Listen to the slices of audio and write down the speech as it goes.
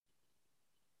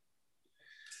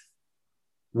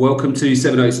Welcome to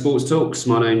Seven Oaks Sports Talks.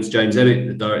 My name's James Emmett,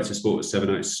 the Director of Sport at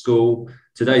Seven Oaks School.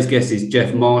 Today's guest is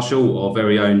Jeff Marshall, our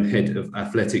very own Head of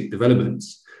Athletic Development.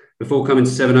 Before coming to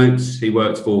Seven Oaks, he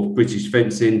worked for British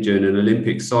Fencing during an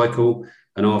Olympic cycle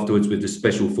and afterwards with the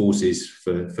Special Forces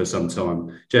for some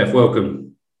time. Jeff,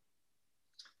 welcome.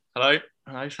 Hello.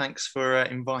 Thanks for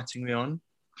inviting me on,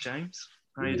 James.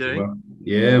 How are you doing?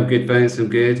 Yeah, I'm good, thanks. I'm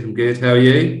good. How are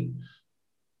you?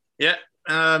 Yeah,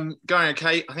 going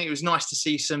okay. I think it was nice to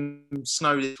see some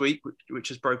snow this week, which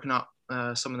has broken up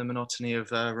some of the monotony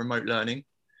of remote learning.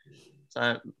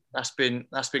 So that's been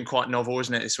quite novel,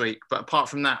 isn't it, this week? But apart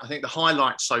from that, I think the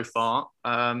highlights so far,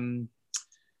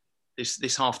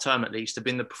 this half term at least, have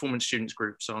been the performance students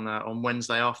groups on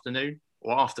Wednesday afternoon,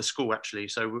 or after school actually.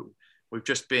 So we've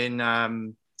just been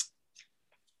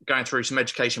going through some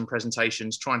education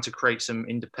presentations, trying to create some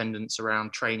independence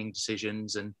around training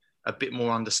decisions and a bit more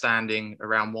understanding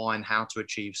around why and how to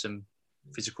achieve some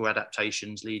physical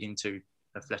adaptations leading to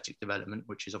athletic development,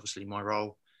 which is obviously my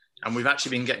role. And we've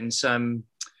actually been getting some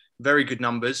very good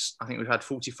numbers. I think we've had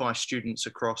 45 students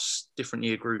across different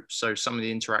year groups. So some of the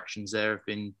interactions there have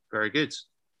been very good.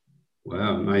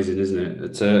 Wow, amazing, isn't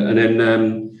it? And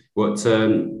then what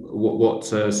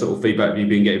sort of feedback have you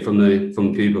been getting from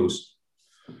the pupils?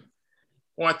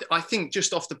 Well, I think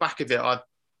just off the back of it, I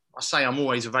say I'm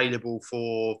always available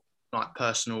for like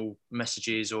personal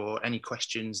messages or any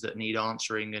questions that need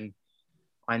answering, and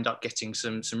I end up getting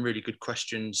some really good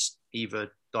questions either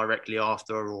directly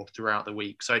after or throughout the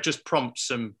week. So it just prompts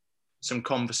some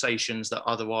conversations that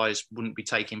otherwise wouldn't be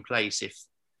taking place if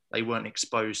they weren't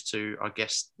exposed to, I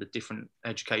guess, the different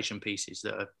education pieces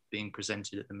that are being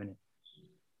presented at the minute.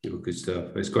 Oh, good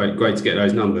stuff. It's great to get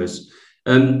those numbers.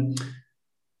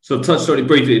 So I touched on it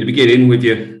briefly at the beginning with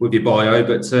your bio,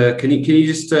 but can you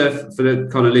just for the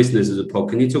kind of listeners of the pod,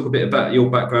 can you talk a bit about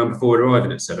your background before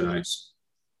arriving at Seven Oaks?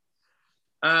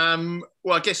 Well,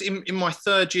 I guess in my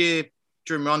third year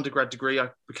during my undergrad degree, I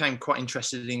became quite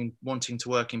interested in wanting to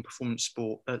work in performance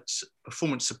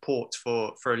support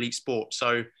for elite sport. So,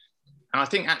 and I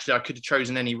think actually I could have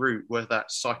chosen any route, whether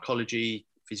that's psychology,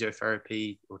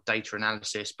 physiotherapy, or data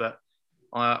analysis, but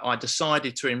I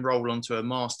decided to enroll onto a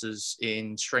master's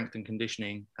in strength and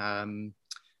conditioning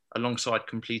alongside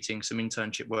completing some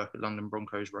internship work at London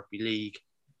Broncos Rugby League.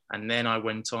 And then I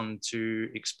went on to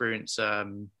experience a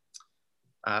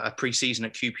pre-season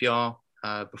at QPR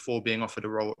before being offered a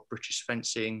role at British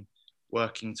Fencing,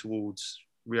 working towards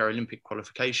Rio Olympic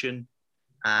qualification.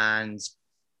 And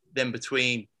then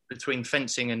between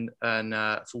fencing and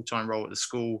a full-time role at the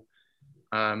school,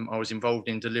 I was involved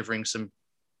in delivering some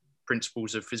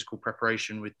principles of physical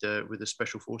preparation with the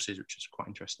Special Forces, which is quite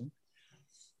interesting.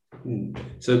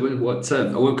 So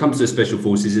what comes to the Special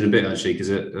Forces in a bit, actually, because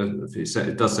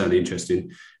it does sound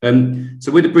interesting.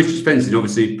 So with the British Fencing,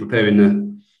 obviously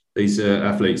preparing these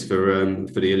athletes for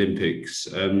the Olympics,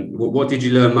 what did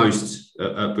you learn most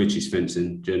at British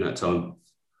Fencing during that time?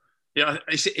 Yeah,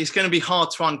 it's going to be hard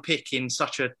to unpick in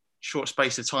such a short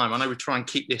space of time. I know we try and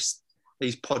keep these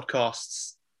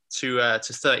podcasts to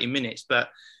 30 minutes, but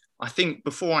I think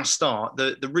before I start,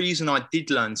 the reason I did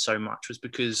learn so much was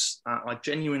because I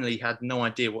genuinely had no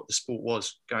idea what the sport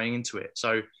was going into it.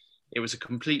 So it was a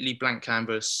completely blank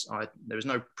canvas. There was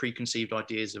no preconceived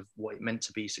ideas of what it meant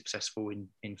to be successful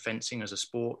in fencing as a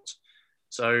sport.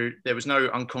 So there was no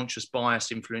unconscious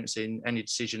bias influencing any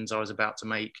decisions I was about to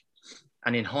make.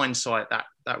 And in hindsight,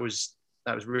 that was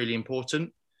really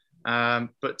important.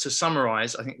 But to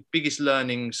summarize, I think the biggest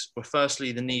learnings were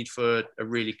firstly the need for a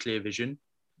really clear vision.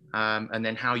 And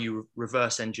then how you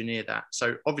reverse engineer that.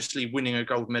 So obviously winning a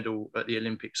gold medal at the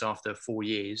Olympics after 4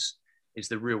 years is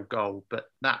the real goal, but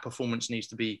that performance needs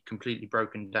to be completely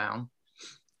broken down.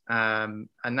 And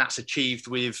that's achieved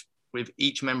with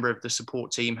each member of the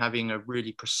support team having a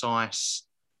really precise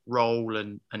role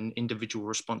and individual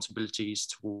responsibilities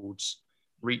towards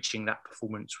reaching that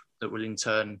performance that will in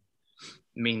turn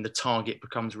mean the target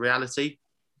becomes reality.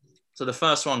 So the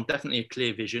first one, definitely a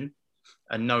clear vision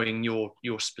and knowing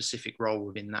your specific role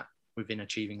within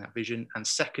achieving that vision. And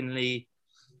secondly,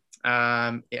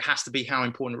 it has to be how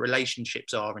important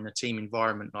relationships are in a team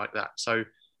environment like that. So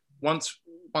once,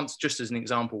 just as an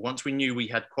example, once we knew we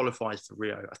had qualified for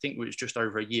Rio, I think it was just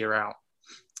over a year out,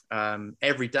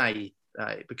 every day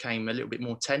it became a little bit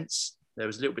more tense. There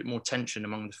was a little bit more tension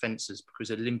among the fencers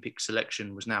because Olympic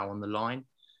selection was now on the line,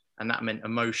 and that meant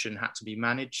emotion had to be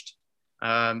managed.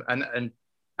 And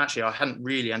actually, I hadn't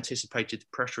really anticipated the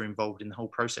pressure involved in the whole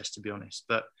process, to be honest.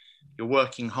 But you're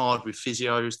working hard with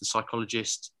physios, the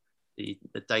psychologist, the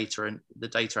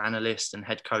data analyst and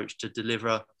head coach to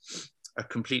deliver a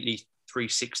completely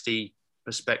 360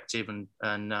 perspective and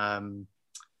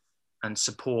and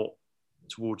support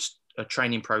towards a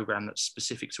training program that's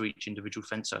specific to each individual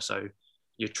fencer. So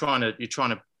you're trying to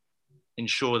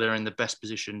ensure they're in the best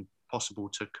position possible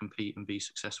to compete and be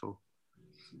successful.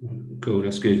 Cool,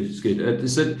 that's good. It's good.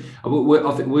 So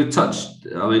I think we'll touch.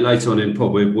 I mean, later on in the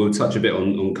pod, we'll touch a bit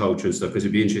on culture and stuff, because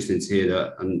it'd be interesting to hear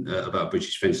that and about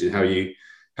British fencing, how you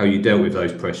dealt with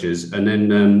those pressures, and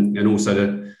then and also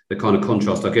the kind of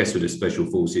contrast, I guess, with the special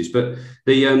forces. But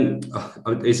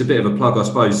it's a bit of a plug, I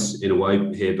suppose, in a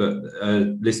way here. But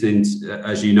listening,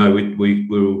 as you know,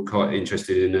 we're all quite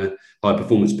interested in a high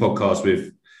performance podcast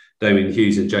with Damien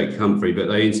Hughes and Jake Humphrey. But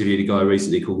they interviewed a guy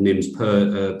recently called Nims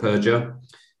Purja.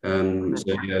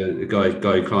 A guy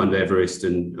who climbed Everest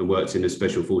and worked in the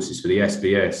special forces for the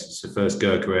SBS. It's the first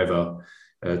Gurkha ever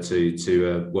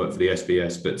to work for the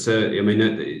SBS. But I mean,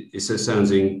 it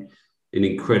sounds an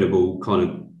incredible kind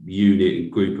of unit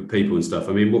and group of people and stuff.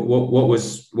 I mean, what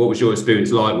was your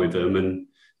experience like with them, and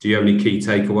do you have any key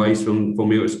takeaways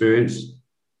from your experience?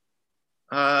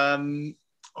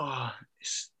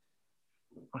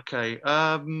 Okay.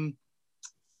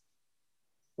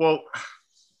 Well,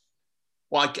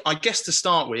 I guess to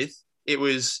start with, it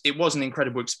was an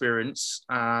incredible experience.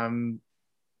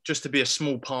 Just to be a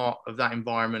small part of that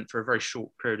environment for a very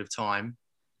short period of time,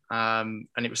 and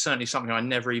it was certainly something I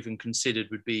never even considered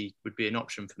would be an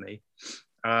option for me.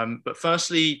 But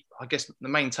firstly, I guess the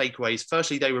main takeaways.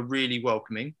 Firstly, they were really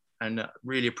welcoming and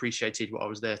really appreciated what I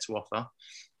was there to offer,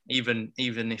 even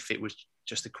if it was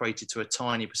just equated to a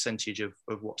tiny percentage of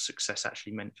what success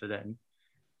actually meant for them.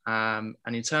 And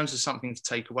in terms of something to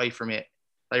take away from it,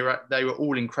 they were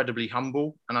all incredibly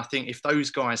humble, and I think if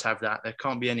those guys have that, there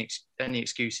can't be any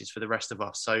excuses for the rest of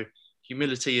us. So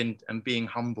humility and being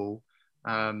humble.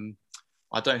 I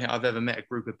don't think I've ever met a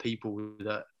group of people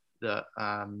that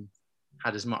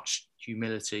had as much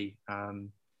humility,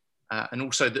 and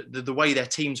also the way their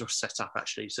teams are set up,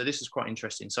 actually. So this is quite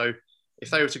interesting. So if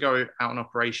they were to go out on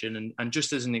operation, and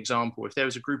just as an example, if there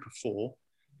was a group of 4,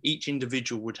 each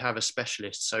individual would have a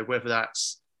specialist. So whether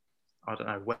that's, I don't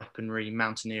know, weaponry,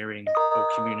 mountaineering, or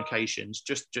communications,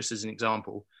 just as an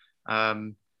example.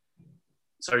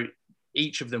 So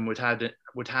each of them would have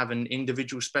an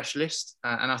individual specialist,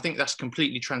 and I think that's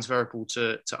completely transferable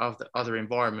to other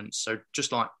environments. So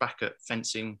just like back at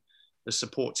fencing, the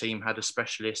support team had a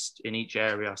specialist in each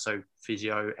area. So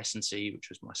physio, S&C, which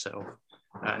was myself,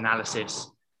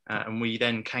 analysis, and we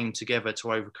then came together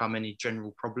to overcome any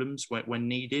general problems when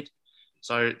needed.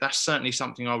 So that's certainly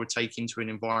something I would take into an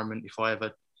environment if I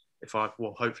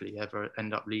hopefully ever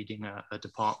end up leading a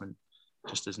department,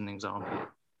 just as an example.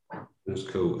 That's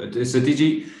cool. So do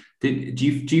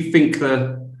you think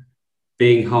that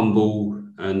being humble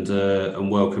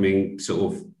and welcoming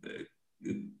sort of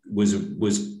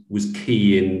was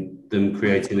key in them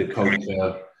creating a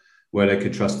culture where they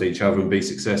could trust each other and be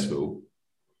successful?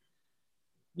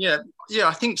 Yeah,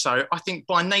 I think so. I think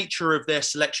by nature of their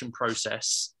selection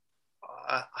process,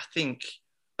 I think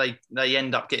they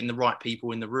end up getting the right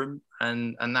people in the room,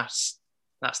 and that's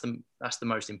the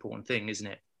most important thing, isn't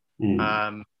it?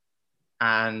 Mm.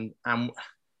 And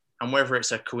whether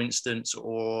it's a coincidence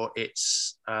or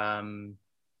it's an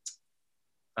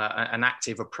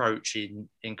active approach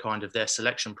in kind of their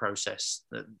selection process,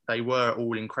 that they were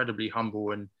all incredibly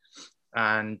humble,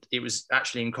 and it was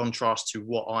actually in contrast to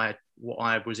what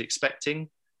I was expecting,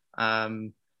 but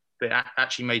it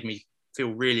actually made me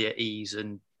feel really at ease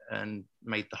and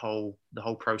made the whole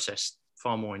process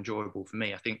far more enjoyable for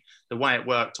me. I think the way it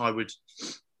worked, I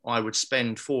would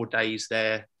spend 4 days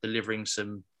there delivering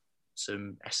some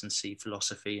S&C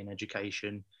philosophy and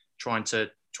education, trying to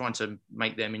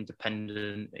make them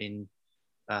independent in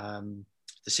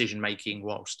decision making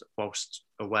whilst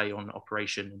away on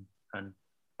operation and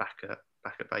back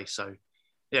at base. So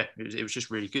yeah, it was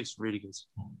just really good. Really good.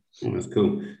 Oh, that's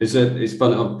cool. It's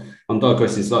fun. I'm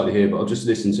digressing slightly here, but I've just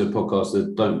listened to a podcast,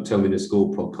 the Don't Tell Me the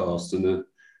Score podcast, and the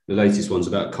latest one's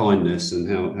about kindness and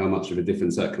how much of a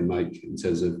difference that can make in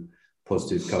terms of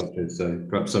positive culture. So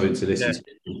perhaps something to listen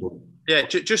to. Yeah,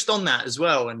 just on that as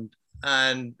well,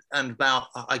 and about,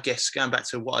 I guess, going back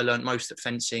to what I learned most at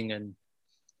fencing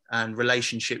and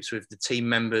relationships with the team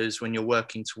members when you're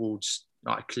working towards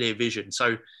like a clear vision.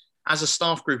 So as a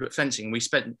staff group at fencing, we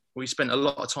spent a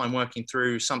lot of time working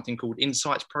through something called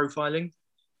insights profiling,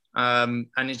 and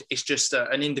it's just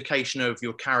an indication of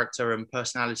your character and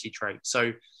personality traits.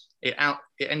 So it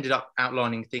ended up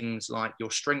outlining things like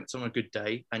your strengths on a good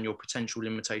day and your potential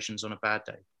limitations on a bad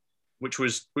day, which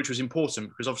was important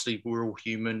because obviously we're all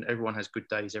human. Everyone has good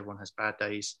days, everyone has bad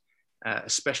days,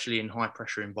 especially in high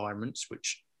pressure environments,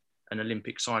 which an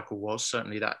Olympic cycle was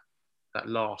certainly that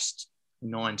last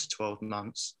 9 to 12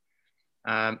 months.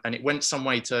 And it went some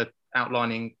way to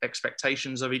outlining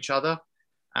expectations of each other.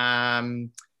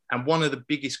 And one of the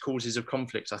biggest causes of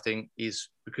conflicts, I think, is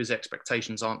because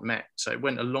expectations aren't met. So it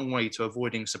went a long way to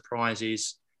avoiding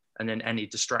surprises and then any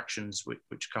distractions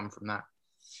which come from that.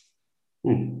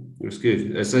 That's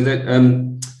good.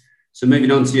 So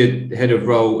moving on to your head of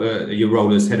role, your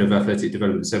role as head of athletic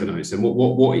development at Sevenoaks, and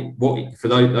what for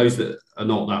those that are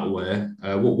not that aware,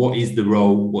 what is the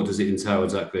role? What does it entail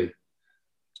exactly?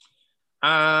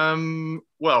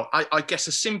 Well, I guess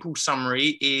a simple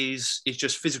summary is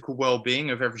just physical well-being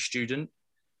of every student.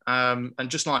 And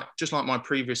just like my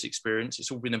previous experience,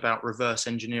 it's all been about reverse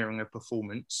engineering a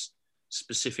performance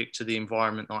specific to the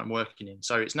environment that I'm working in.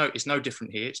 So it's no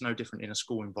different here. It's no different in a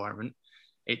school environment.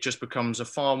 It just becomes a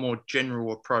far more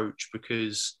general approach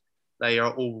because they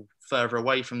are all further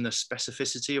away from the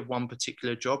specificity of one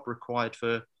particular job required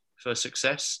for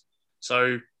success.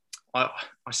 So I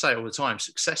say it all the time,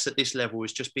 success at this level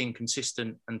is just being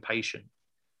consistent and patient.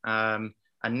 And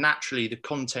naturally, the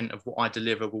content of what I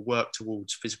deliver will work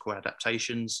towards physical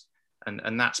adaptations.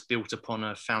 And that's built upon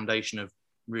a foundation of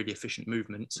really efficient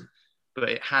movements. But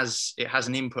it has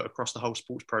an input across the whole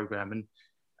sports program. And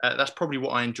that's probably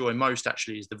what I enjoy most,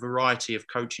 actually, is the variety of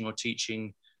coaching or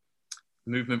teaching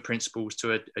movement principles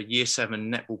to a year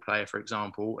 7 netball player, for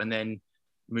example, and then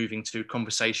moving to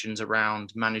conversations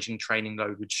around managing training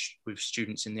load with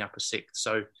students in the upper 6th.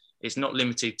 So it's not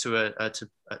limited to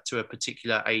a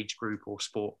particular age group or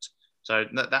sport. So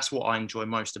that's what I enjoy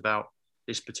most about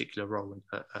this particular role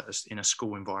in a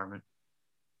school environment.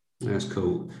 That's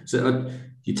cool. So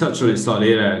you touched on it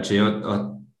slightly earlier, actually,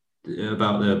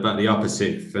 about the upper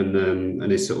 6th and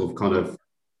this sort of kind of,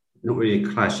 not really a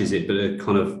clash, is it, but a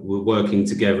kind of working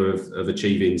together of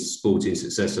achieving sporting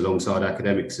success alongside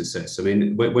academic success. I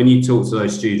mean, when you talk to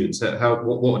those students,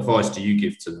 what advice do you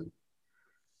give to them?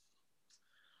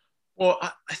 Well,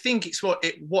 I think it's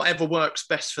whatever works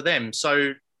best for them.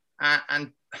 So,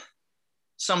 and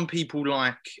some people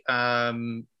like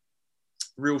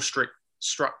real strict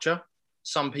structure.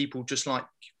 Some people just like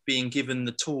being given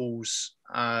the tools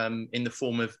in the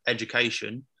form of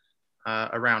education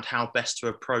around how best to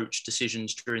approach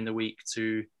decisions during the week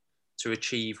to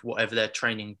achieve whatever their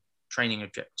training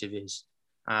objective is.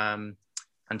 And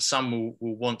some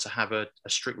will want to have a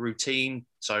strict routine.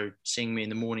 So seeing me in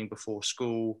the morning before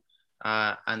school,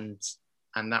 and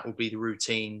that will be the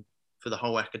routine for the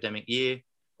whole academic year.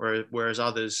 Whereas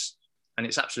others, and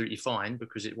it's absolutely fine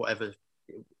because it's whatever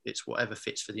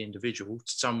fits for the individual.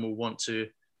 Some will want to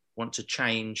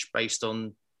change based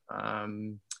on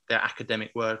their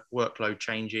academic workload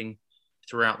changing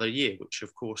throughout the year, which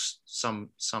of course some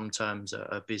terms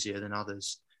are busier than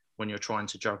others when you're trying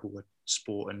to juggle with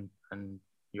sport and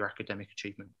your academic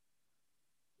achievement.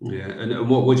 Yeah, and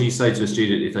what would you say to a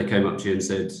student if they came up to you and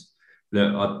said,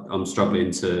 "Look, I'm struggling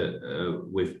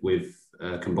with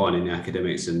combining the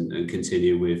academics and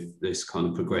continue with this kind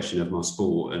of progression of my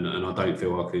sport, and I don't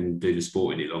feel I can do the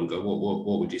sport any longer."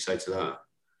 What would you say to that?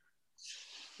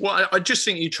 Well, I just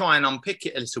think you try and unpick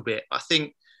it a little bit. I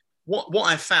think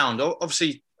what I found,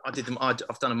 obviously, I've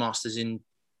done a master's in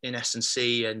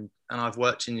S&C, and I've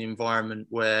worked in an environment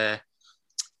where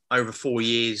over 4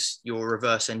 years you're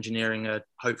reverse engineering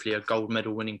hopefully a gold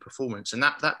medal winning performance, and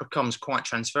that becomes quite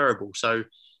transferable. So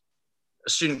a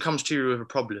student comes to you with a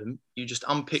problem, you just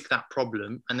unpick that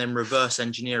problem and then reverse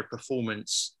engineer a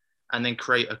performance, and then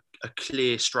create a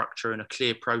clear structure and a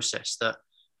clear process that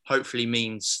hopefully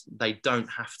means they don't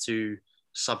have to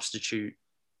substitute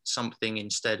something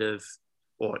instead of,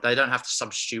 or they don't have to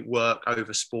substitute work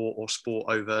over sport or sport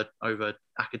over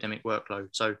academic workload.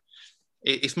 So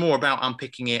it's more about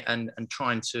unpicking it and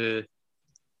trying to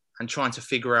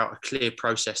figure out a clear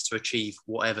process to achieve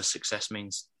whatever success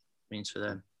means for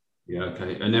them. Yeah,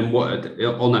 okay. And then what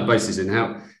on that basis, and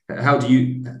how do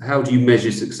you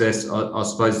measure success? I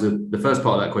suppose the first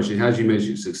part of that question: how do you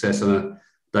measure success on a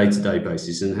day-to-day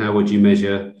basis, and how would you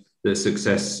measure the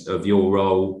success of your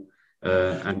role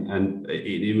and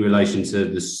in relation to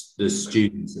the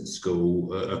students at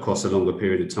school across a longer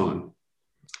period of time?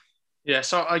 Yeah,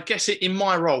 so I guess in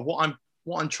my role,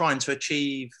 what I'm trying to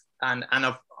achieve, and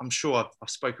I'm sure I've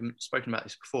spoken about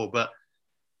this before, but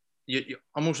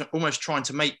I'm also almost trying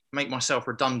to make myself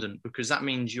redundant, because that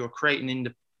means you're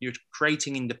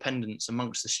creating independence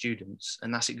amongst the students,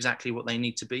 and that's exactly what they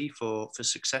need to be for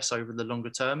success over the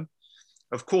longer term.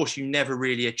 Of course, you never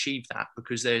really achieve that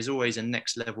because there's always a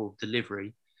next level of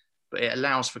delivery, but it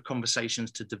allows for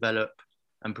conversations to develop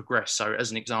and progress. So as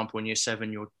an example, in year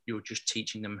 7, you're just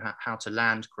teaching them how to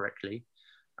land correctly.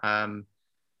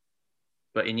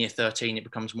 But in year 13, it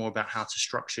becomes more about how to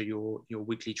structure your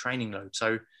weekly training load.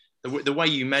 So the way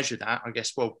you measure that, I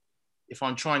guess, well, if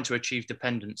I'm trying to achieve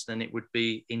dependence, then it would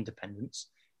be independence.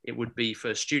 It would be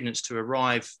for students to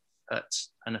arrive at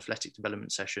an athletic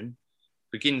development session,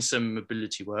 begin some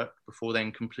mobility work before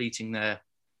then completing their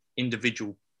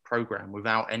individual program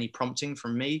without any prompting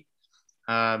from me,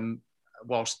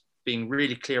 whilst being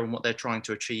really clear on what they're trying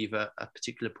to achieve at a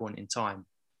particular point in time.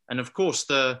 And of course,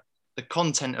 the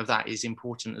content of that is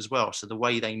important as well. So the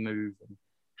way they move and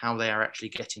how they are actually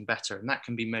getting better. And that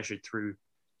can be measured through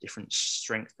different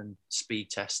strength and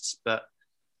speed tests. But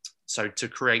so to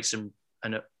create an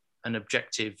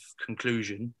objective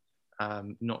conclusion,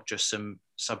 not just some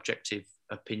subjective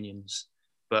opinions.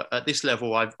 But at this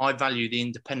level, I value the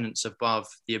independence above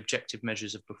the objective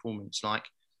measures of performance, like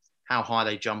how high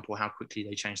they jump or how quickly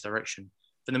they change direction.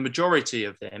 For the majority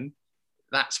of them,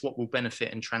 that's what will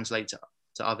benefit and translate to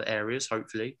other areas,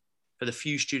 hopefully. For the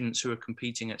few students who are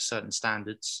competing at certain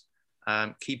standards,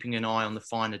 keeping an eye on the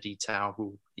finer detail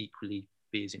will equally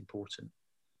be as important.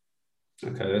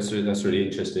 Okay, that's really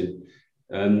interesting.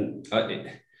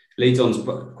 It leads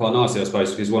on quite nicely, I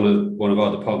suppose, because one of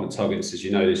our department targets, as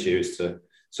you know, this year is to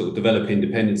sort of develop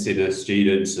independence in the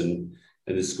students and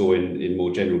the school in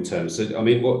more general terms. So, I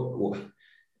mean, what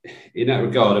in that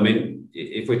regard, I mean,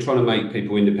 if we're trying to make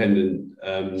people independent,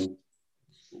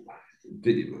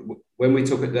 when we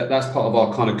talk that's part of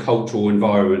our kind of cultural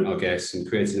environment, I guess, and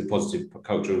creating a positive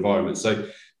cultural environment. So,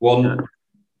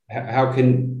 how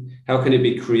can it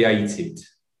be created?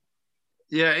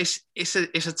 Yeah, it's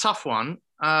a tough one.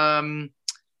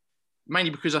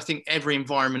 Mainly because I think every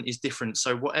environment is different.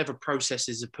 So whatever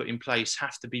processes are put in place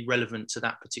have to be relevant to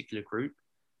that particular group.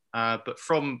 But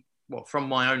from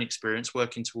my own experience,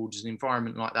 working towards an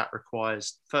environment like that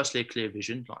requires, firstly, a clear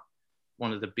vision, like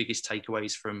one of the biggest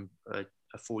takeaways from a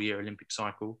 4-year Olympic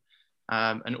cycle,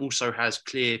 and also has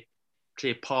clear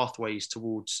pathways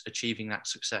towards achieving that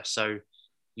success. So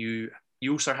you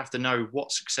also have to know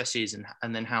what success is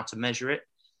and then how to measure it.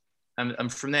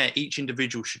 And from there, each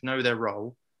individual should know their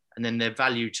role, and then their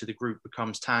value to the group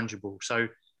becomes tangible. So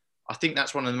I think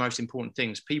that's one of the most important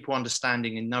things, people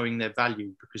understanding and knowing their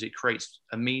value, because it creates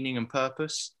a meaning and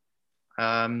purpose.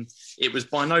 It was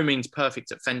by no means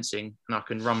perfect at fencing, and I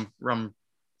can run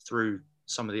through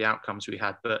some of the outcomes we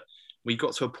had, but we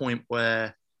got to a point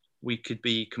where we could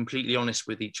be completely honest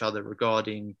with each other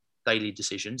regarding daily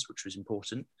decisions, which was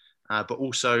important, but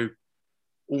also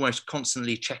almost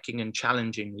constantly checking and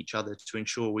challenging each other to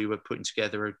ensure we were putting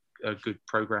together a good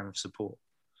program of support.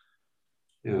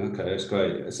 Yeah, okay, that's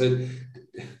great. So,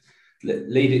 I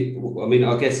mean,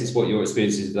 I guess it's what your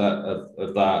experience is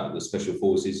of that, the special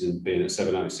forces and being at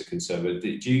Sevenoaks are concerned. But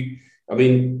do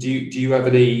you have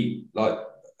any, like,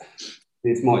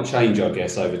 this might change, I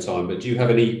guess, over time, but do you have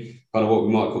any kind of what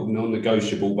we might call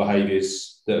non-negotiable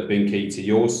behaviours that have been key to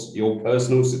your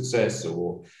personal success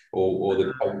or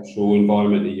the cultural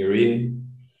environment that you're in?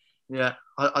 Yeah,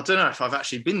 I don't know if I've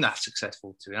actually been that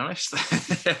successful, to be honest.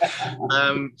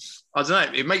 I don't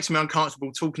know. It makes me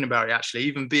uncomfortable talking about it, actually.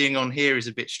 Even being on here is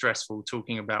a bit stressful,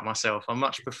 talking about myself. I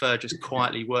much prefer just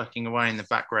quietly working away in the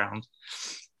background.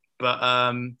 But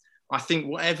I think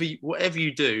whatever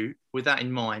you do with that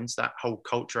in mind, that whole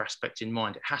culture aspect in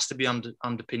mind, it has to be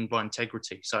underpinned by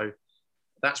integrity. So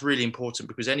that's really important,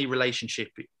 because any relationship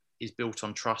is built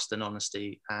on trust and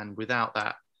honesty. And without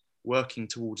that, working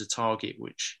towards a target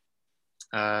which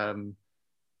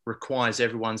requires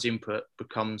everyone's input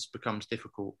becomes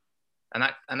difficult, and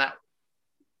that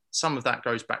some of that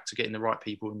goes back to getting the right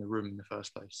people in the room in the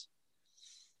first place.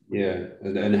 Yeah,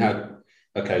 and how?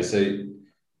 Okay,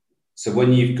 so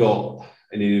when you've got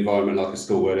in an environment like a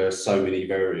school where there are so many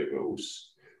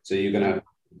variables, so you're going to have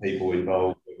people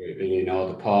involved, whether it be in our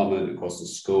department, across the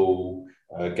school,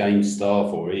 game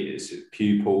staff, or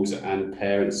pupils and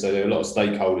parents. So there are a lot of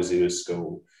stakeholders in a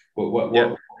school.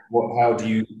 How do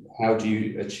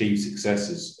you achieve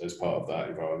success as part of that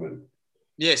environment?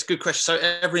 Yeah, it's a good question. So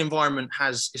every environment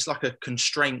it's like a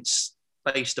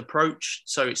constraints-based approach.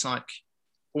 So it's like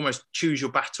almost choose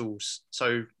your battles.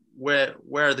 So where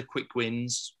are the quick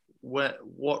wins?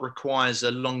 What requires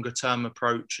a longer-term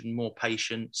approach and more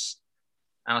patience?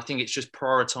 And I think it's just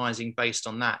prioritizing based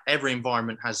on that. Every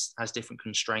environment has different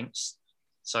constraints.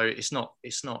 So it's not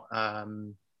a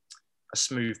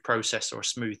smooth process or a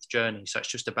smooth journey. So it's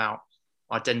just about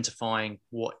identifying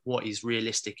what is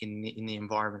realistic in the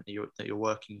environment that you're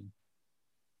working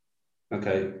in.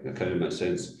 Okay, that makes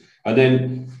sense. And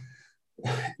then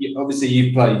obviously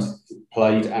you've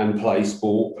played and play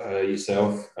sport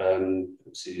yourself.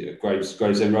 Obviously at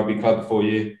Gravesend Rugby Club before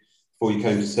you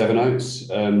came to Sevenoaks,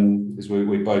 as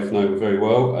we both know very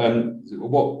well.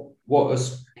 What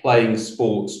has playing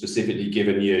sport specifically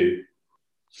given you?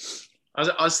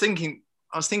 I was thinking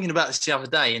about this the other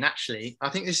day, and actually, I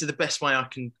think this is the best way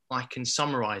I can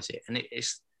summarize it. And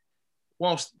it's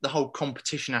whilst the whole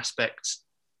competition aspect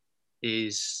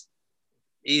is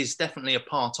definitely a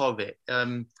part of it.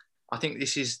 I think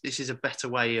this is a better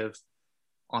way of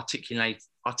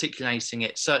articulating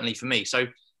it. Certainly for me. So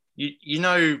you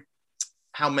know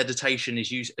how meditation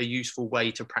is a useful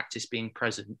way to practice being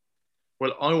present.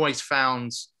 Well, I always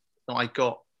found that I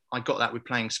got that with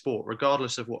playing sport,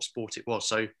 regardless of what sport it was.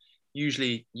 So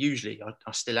usually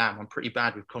I still am. I'm pretty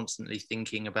bad with constantly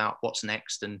thinking about what's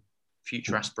next and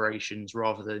future aspirations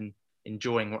rather than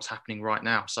enjoying what's happening right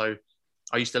now. So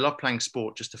I used to love playing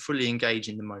sport just to fully engage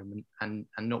in the moment, and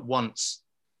not once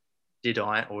do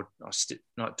I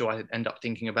end up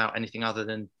thinking about anything other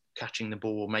than catching the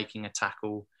ball or making a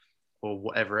tackle or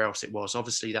whatever else it was.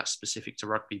 Obviously that's specific to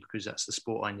rugby because that's the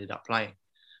sport I ended up playing.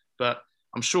 But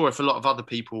I'm sure if a lot of other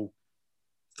people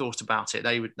thought about it,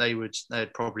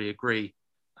 they'd probably agree.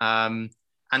 And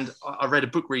I read a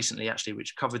book recently actually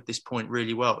which covered this point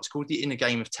really well. It's called The Inner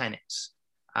Game of Tennis.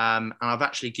 And I've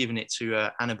actually given it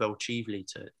to Annabelle Cheveley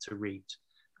to read.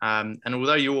 And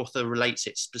although the author relates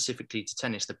it specifically to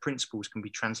tennis, the principles can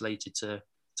be translated to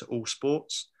all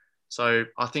sports. So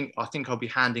I think I'll be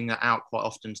handing that out quite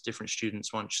often to different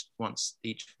students once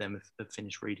each of them have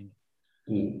finished reading it.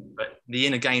 Mm. But The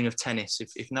Inner Game of Tennis,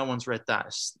 if no one's read that,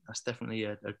 that's definitely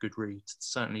a good read.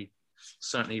 Certainly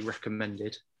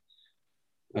recommended.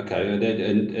 Okay, and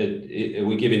are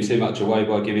we giving too much away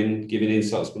by giving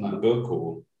insights from that book,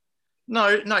 or? No,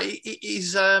 it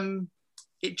is.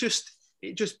 It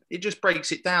just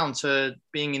breaks it down to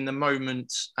being in the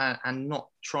moment and not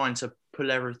trying to pull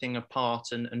everything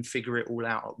apart and figure it all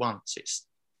out at once.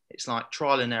 It's like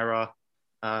trial and error.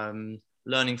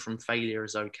 Learning from failure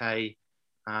is okay,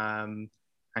 and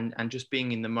just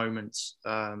being in the moment,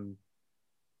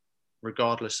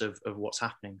 regardless of what's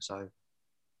happening. So.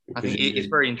 I think it's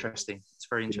very interesting. It's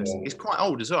very interesting. Yeah. It's quite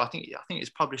old as well. I think it's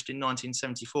published in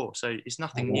 1974, so it's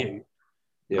nothing new.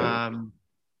 Yeah,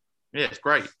 it's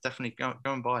great. Definitely go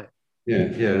and buy it.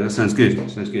 Yeah, that sounds good.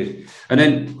 And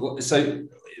then, so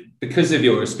because of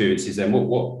your experiences, then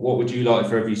what would you like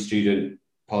for every student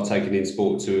partaking in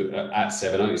sport at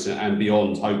Seven Oaks and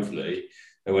beyond, hopefully,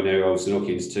 when they're old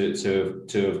Knockings to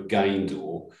have gained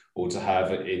or to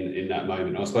have in that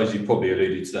moment? I suppose you probably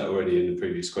alluded to that already in the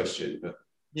previous question, but.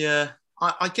 Yeah,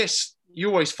 I guess you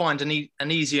always find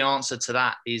an easy answer to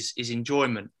that is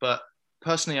enjoyment. But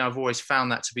personally, I've always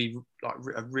found that to be like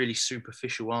a really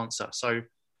superficial answer. So,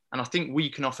 and I think we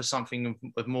can offer something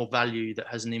of more value that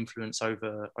has an influence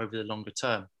over the longer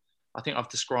term. I think I've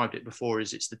described it before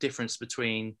it's the difference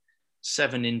between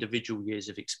 7 individual years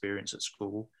of experience at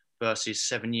school versus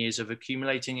 7 years of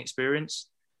accumulating experience.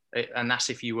 And that's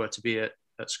if you were to be at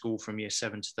school from year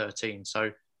 7 to 13.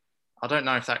 So I don't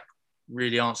know if that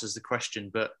really answers the question,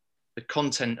 but the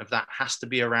content of that has to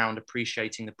be around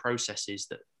appreciating the processes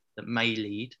that may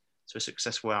lead to a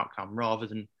successful outcome rather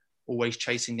than always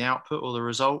chasing the output or the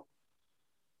result.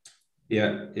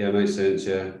 Yeah, makes sense.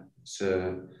 Yeah,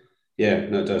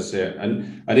 no, it does. Yeah,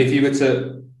 and if you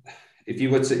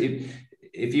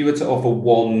were to offer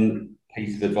one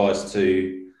piece of advice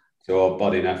to our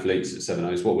budding athletes at Seven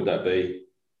Oaks, what would that be?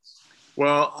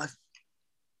 Well,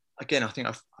 I think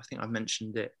I've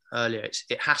mentioned it earlier.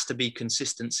 It has to be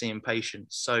consistency and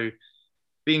patience. So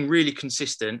being really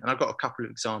consistent, and I've got a couple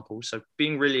of examples. So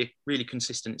being really, really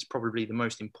consistent is probably the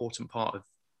most important part of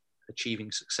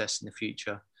achieving success in the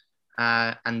future.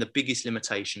 And the biggest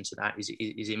limitation to that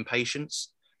is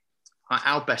impatience.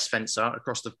 Our best fencer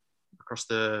across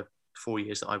the 4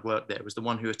 years that I worked there was the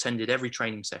one who attended every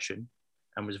training session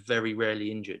and was very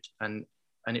rarely injured. And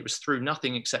it was through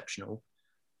nothing exceptional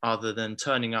other than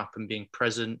turning up and being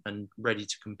present and ready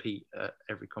to compete at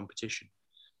every competition.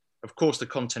 Of course, the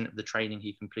content of the training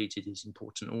he completed is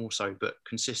important also, but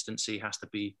consistency has to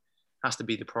be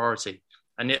the priority.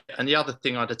 And the other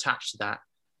thing I'd attach to that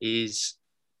is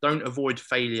don't avoid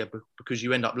failure because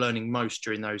you end up learning most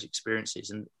during those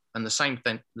experiences. And the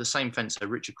same fencer,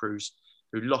 Richard Cruz,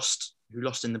 who lost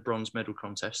in the bronze medal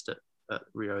contest at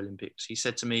Rio Olympics, he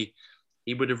said to me,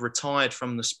 he would have retired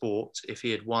from the sport if he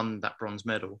had won that bronze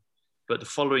medal. But the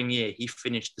following year, he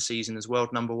finished the season as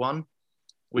world number 1,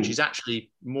 which is actually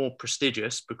more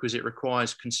prestigious because it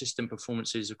requires consistent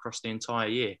performances across the entire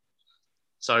year.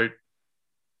 So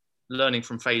learning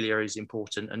from failure is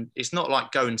important. And it's not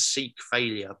like go and seek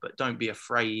failure, but don't be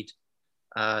afraid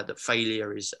that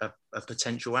failure is a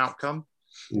potential outcome.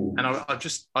 And I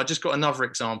just got another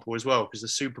example as well, because the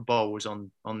Super Bowl was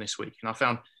on this week. And I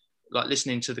found, like,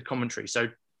 listening to the commentary. So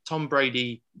Tom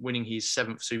Brady winning his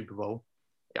 7th Super Bowl,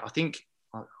 I think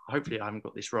hopefully I haven't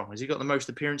got this wrong. Has he got the most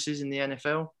appearances in the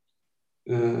NFL?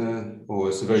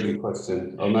 It's a very good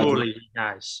question. Surely he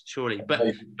has. Surely, but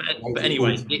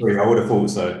anyway, I would have thought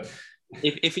so.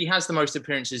 If he has the most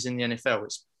appearances in the NFL,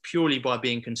 it's purely by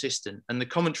being consistent. And the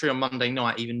commentary on Monday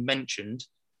night even mentioned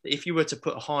that if you were to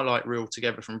put a highlight reel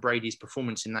together from Brady's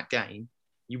performance in that game,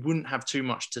 you wouldn't have too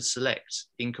much to select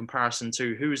in comparison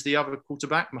to who was the other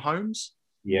quarterback, Mahomes.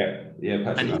 Yeah,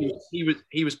 Patrick. And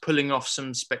he was pulling off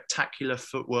some spectacular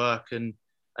footwork and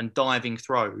diving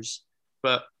throws,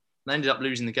 but they ended up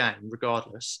losing the game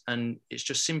regardless. And it's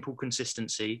just simple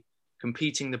consistency,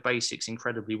 competing the basics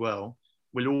incredibly well,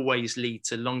 will always lead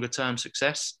to longer term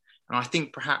success. And I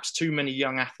think perhaps too many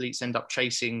young athletes end up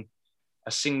chasing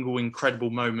a single incredible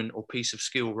moment or piece of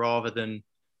skill rather than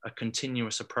a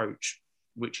continuous approach,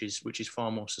 which is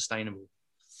far more sustainable.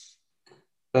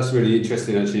 That's really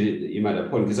interesting, actually, that you made that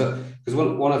point, because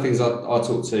one of the things I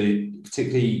talk to,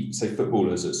 particularly say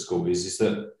footballers at school, is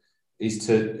to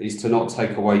not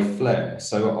take away flair.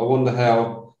 So I wonder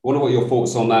what your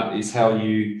thoughts on that is, how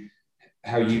you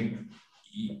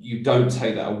don't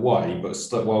take that away, but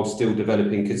while still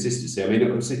developing consistency. I mean,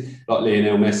 obviously, like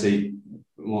Lionel Messi,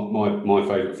 my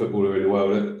favourite footballer in the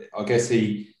world, I guess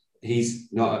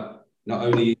he's not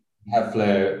only have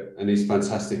flair and he's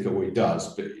fantastic at what he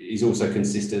does, but he's also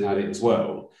consistent at it as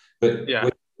well. But when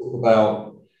you talk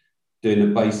about doing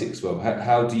the basics well,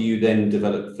 how do you then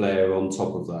develop flair on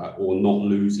top of that or not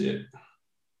lose it?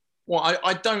 Well,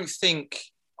 I don't think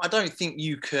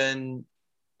you can.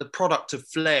 The product of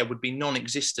flair would be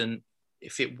non-existent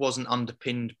if it wasn't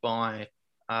underpinned by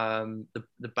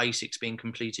the basics being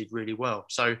completed really well.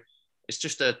 So it's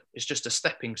just a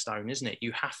stepping stone, isn't it?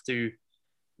 You have to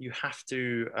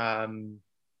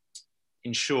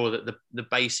ensure that the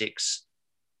basics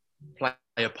play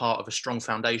a part of a strong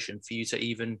foundation for you to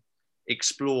even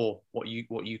explore what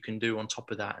you can do on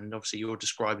top of that. And obviously you're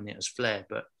describing it as flair,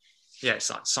 but yeah, it's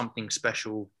like something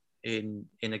special in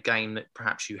a game that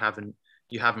perhaps you haven't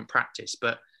practiced,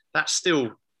 but that's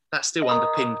still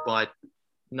underpinned by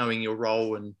knowing your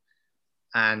role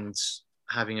and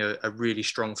having a really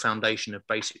strong foundation of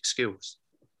basic skills.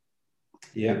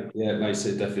 Yeah,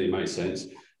 it definitely makes sense.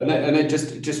 And then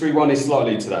just rewind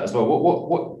slightly to that as well.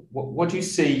 What do you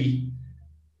see?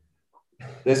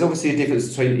 There's obviously a difference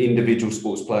between individual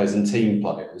sports players and team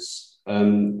players.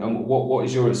 And what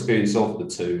is your experience of the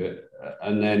two?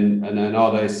 And then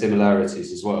are there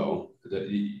similarities as well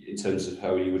in terms of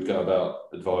how you would go about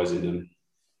advising them?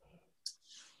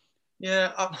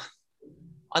 Yeah,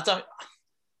 I don't.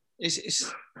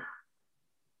 It's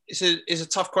a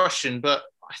tough question, but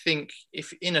I think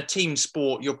if in a team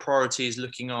sport your priority is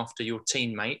looking after your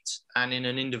teammate, and in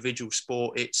an individual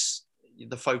sport it's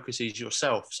the focus is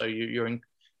yourself. So you're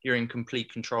in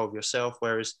complete control of yourself.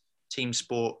 Whereas team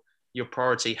sport, your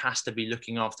priority has to be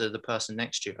looking after the person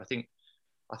next to you. I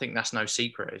think that's no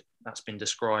secret. That's been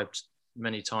described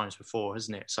many times before,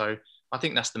 hasn't it? So I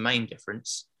think that's the main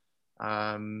difference.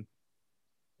 Yeah.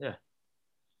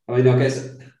 I mean, I guess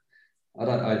I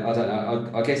don't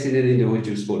know. I guess in an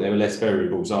individual sport there are less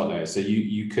variables, aren't there? So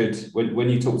you could, when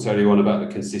you talked earlier on about the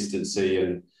consistency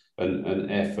and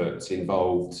effort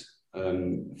involved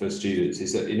for students,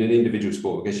 is that in an individual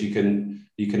sport, I guess you can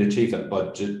achieve that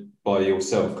budget by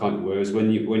yourself, can't you? Whereas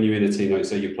when you're in a team, like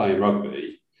say you're playing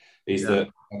rugby, that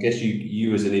I guess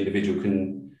you as an individual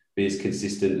can be as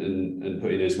consistent and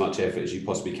put in as much effort as you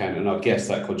possibly can. And I guess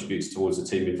that contributes towards the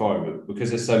team environment, because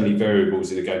there's so many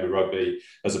variables in a game of rugby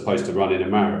as opposed to running a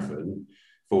marathon,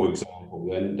 for example,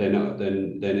 then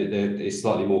it's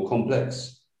slightly more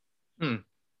complex. And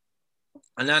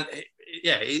then,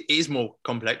 it is more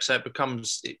complex. So it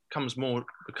becomes more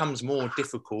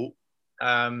difficult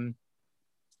to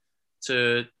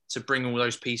bring all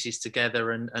those pieces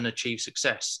together and achieve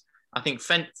success. I think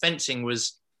fencing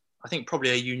was, probably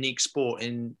a unique sport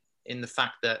in the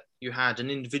fact that you had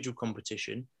an individual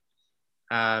competition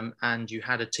and you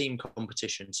had a team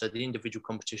competition. So the individual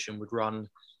competition would run,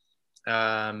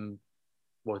 the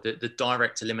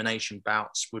direct elimination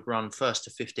bouts would run first to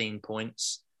 15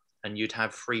 points, and you'd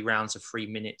have 3 rounds of 3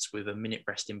 minutes with a minute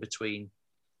rest in between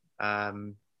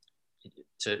to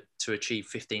achieve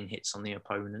 15 hits on the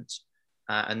opponent.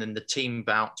 And then the team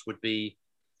bout would be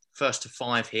first to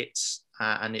 5 hits,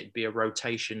 and it'd be a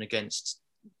rotation against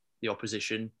the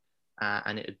opposition,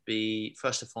 and it'd be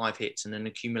first to 5 hits and an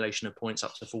accumulation of points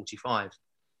up to 45.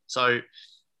 So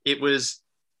it was,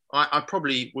 I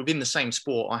probably, within the same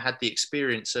sport, I had the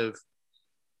experience of,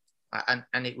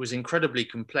 and it was incredibly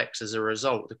complex as a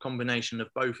result, the combination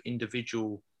of both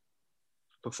individual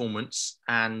performance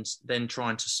and then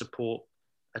trying to support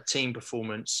a team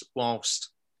performance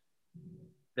whilst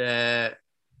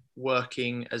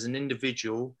working as an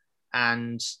individual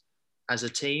and as a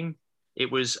team.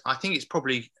 I think it's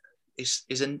probably,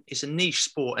 it's a niche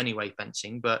sport anyway,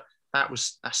 fencing, but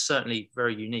that's certainly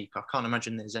very unique. I can't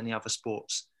imagine there's any other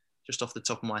sports just off the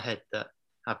top of my head that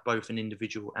have both an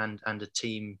individual and a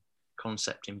team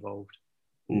concept involved.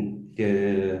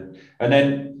 Yeah. And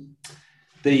then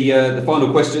the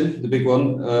final question, the big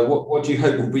one, what do you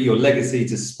hope will be your legacy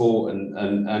to sport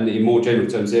and in more general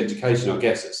terms, the education, I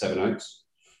guess, at Sevenoaks?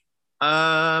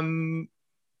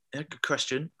 Good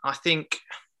question. I think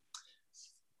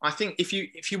if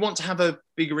you want to have a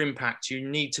bigger impact, you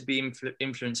need to be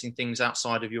influencing things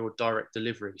outside of your direct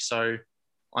delivery. So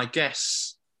I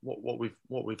guess what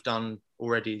we've done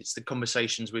already is the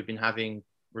conversations we've been having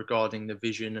regarding the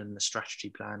vision and the strategy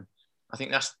plan. I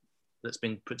think that's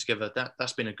been put together.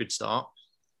 That's been a good start.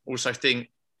 Also think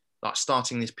like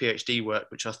starting this PhD work,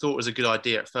 which I thought was a good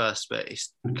idea at first, but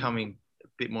it's becoming a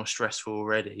bit more stressful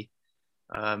already.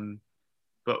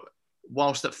 But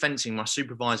whilst at fencing, my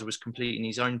supervisor was completing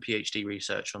his own PhD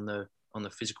research on the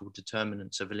physical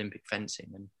determinants of Olympic fencing,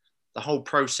 and the whole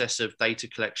process of data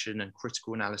collection and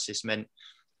critical analysis meant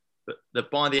that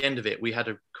by the end of it, we had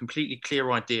a completely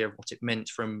clear idea of what it meant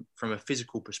from a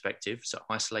physical perspective, so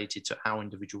isolated to our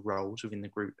individual roles within the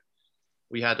group.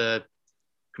 We had a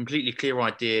completely clear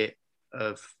idea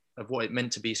of what it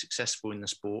meant to be successful in the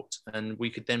sport, and we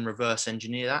could then reverse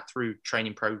engineer that through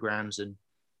training programs and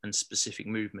specific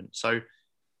movement. So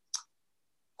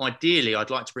ideally,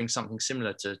 I'd like to bring something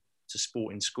similar to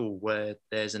sport in school, where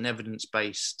there's an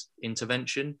evidence-based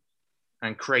intervention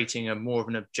and creating a more of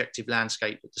an objective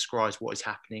landscape that describes what is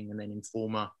happening and then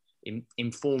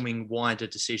informing wider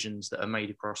decisions that are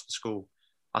made across the school.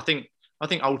 I think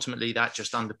ultimately that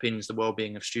just underpins the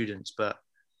well-being of students, but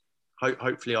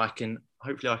hopefully I can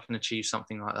achieve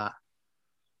something like that.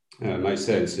 Yeah, it makes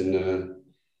sense, and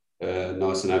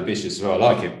nice and ambitious as well.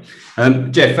 I like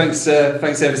it. Jeff, thanks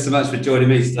ever so much for joining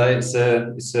me today. It's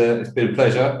been a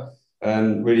pleasure.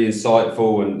 Really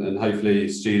insightful, and hopefully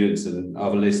students and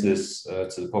other listeners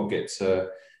to the pod get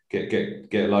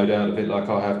a load out of it like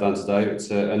I have done today.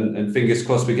 And fingers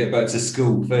crossed we get back to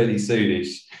school fairly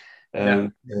soonish.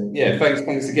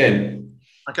 Thanks again.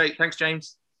 Okay, thanks,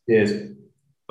 James. Cheers.